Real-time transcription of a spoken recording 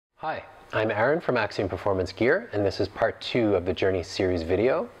Hi, I'm Aaron from Axiom Performance Gear, and this is part 2 of the Journey series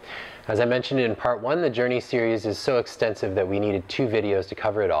video. As I mentioned in part 1, the Journey series is so extensive that we needed 2 videos to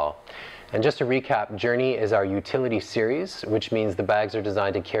cover it all. And just to recap, Journey is our utility series, which means the bags are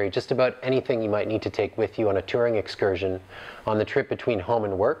designed to carry just about anything you might need to take with you on a touring excursion, on the trip between home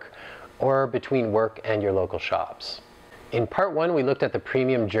and work, or between work and your local shops. In part 1, we looked at the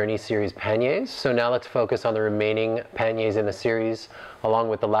premium Journey series panniers, so now let's focus on the remaining panniers in the series, along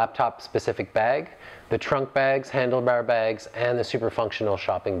with the laptop specific bag, the trunk bags, handlebar bags, and the super functional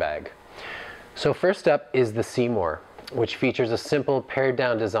shopping bag. So first up is the Seymour, which features a simple pared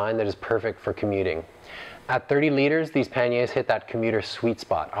down design that is perfect for commuting. At 30 liters, these panniers hit that commuter sweet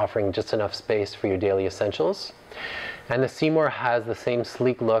spot, offering just enough space for your daily essentials. And the Seymour has the same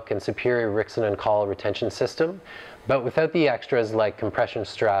sleek look and superior Rixson & Call retention system, but without the extras like compression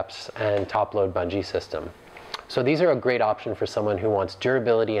straps and top-load bungee system. So these are a great option for someone who wants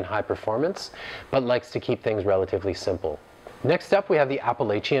durability and high performance, but likes to keep things relatively simple. Next up, we have the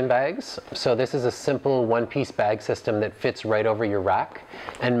Appalachian bags. So this is a simple one-piece bag system that fits right over your rack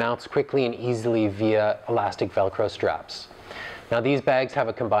and mounts quickly and easily via elastic Velcro straps. Now these bags have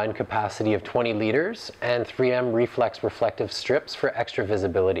a combined capacity of 20 liters and 3M reflex reflective strips for extra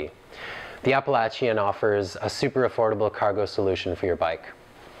visibility. The Appalachian offers a super affordable cargo solution for your bike.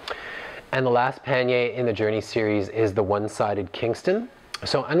 And the last pannier in the Journey series is the one-sided Kingston.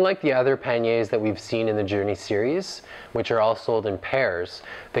 So unlike the other panniers that we've seen in the Journey series, which are all sold in pairs,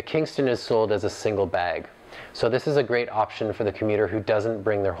 the Kingston is sold as a single bag. So this is a great option for the commuter who doesn't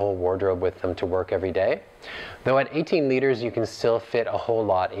bring their whole wardrobe with them to work every day. Though at 18 liters, you can still fit a whole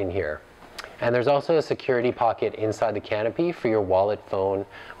lot in here. And there's also a security pocket inside the canopy for your wallet, phone,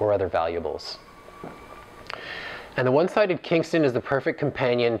 or other valuables. And the one-sided Kingston is the perfect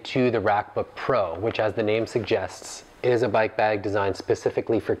companion to the Rackbook Pro, which, as the name suggests, is a bike bag designed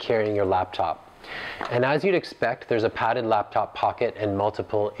specifically for carrying your laptop. And as you'd expect, there's a padded laptop pocket and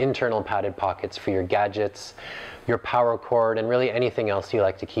multiple internal padded pockets for your gadgets, your power cord, and really anything else you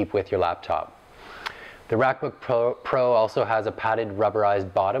like to keep with your laptop. The Rackbook Pro also has a padded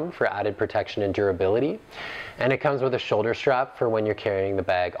rubberized bottom for added protection and durability, and it comes with a shoulder strap for when you're carrying the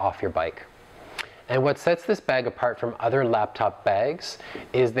bag off your bike. And what sets this bag apart from other laptop bags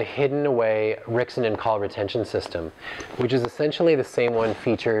is the hidden away Rixson & Call retention system, which is essentially the same one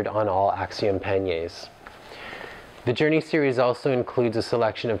featured on all Axiom panniers. The Journey series also includes a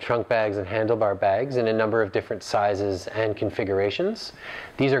selection of trunk bags and handlebar bags in a number of different sizes and configurations.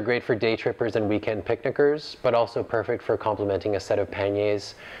 These are great for day trippers and weekend picnickers, but also perfect for complementing a set of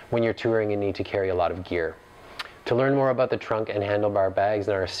panniers when you're touring and need to carry a lot of gear. To learn more about the trunk and handlebar bags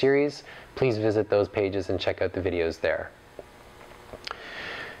in our series, please visit those pages and check out the videos there.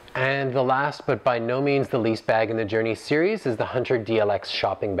 And the last, but by no means the least bag in the Journey series is the Hunter DLX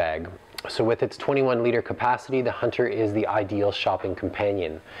shopping bag. So with its 21-liter capacity, the Hunter is the ideal shopping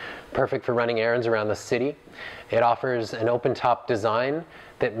companion. Perfect for running errands around the city. It offers an open-top design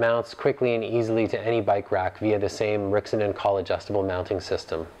that mounts quickly and easily to any bike rack via the same Rixson & Call adjustable mounting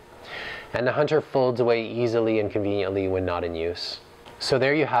system. And the Hunter folds away easily and conveniently when not in use. So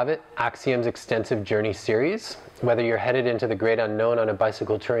there you have it, Axiom's extensive Journey series. Whether you're headed into the great unknown on a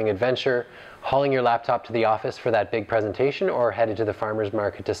bicycle touring adventure, hauling your laptop to the office for that big presentation, or headed to the farmer's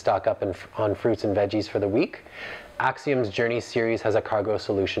market to stock up on fruits and veggies for the week, Axiom's Journey series has a cargo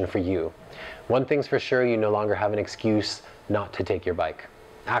solution for you. One thing's for sure, you no longer have an excuse not to take your bike.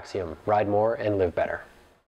 Axiom, ride more and live better.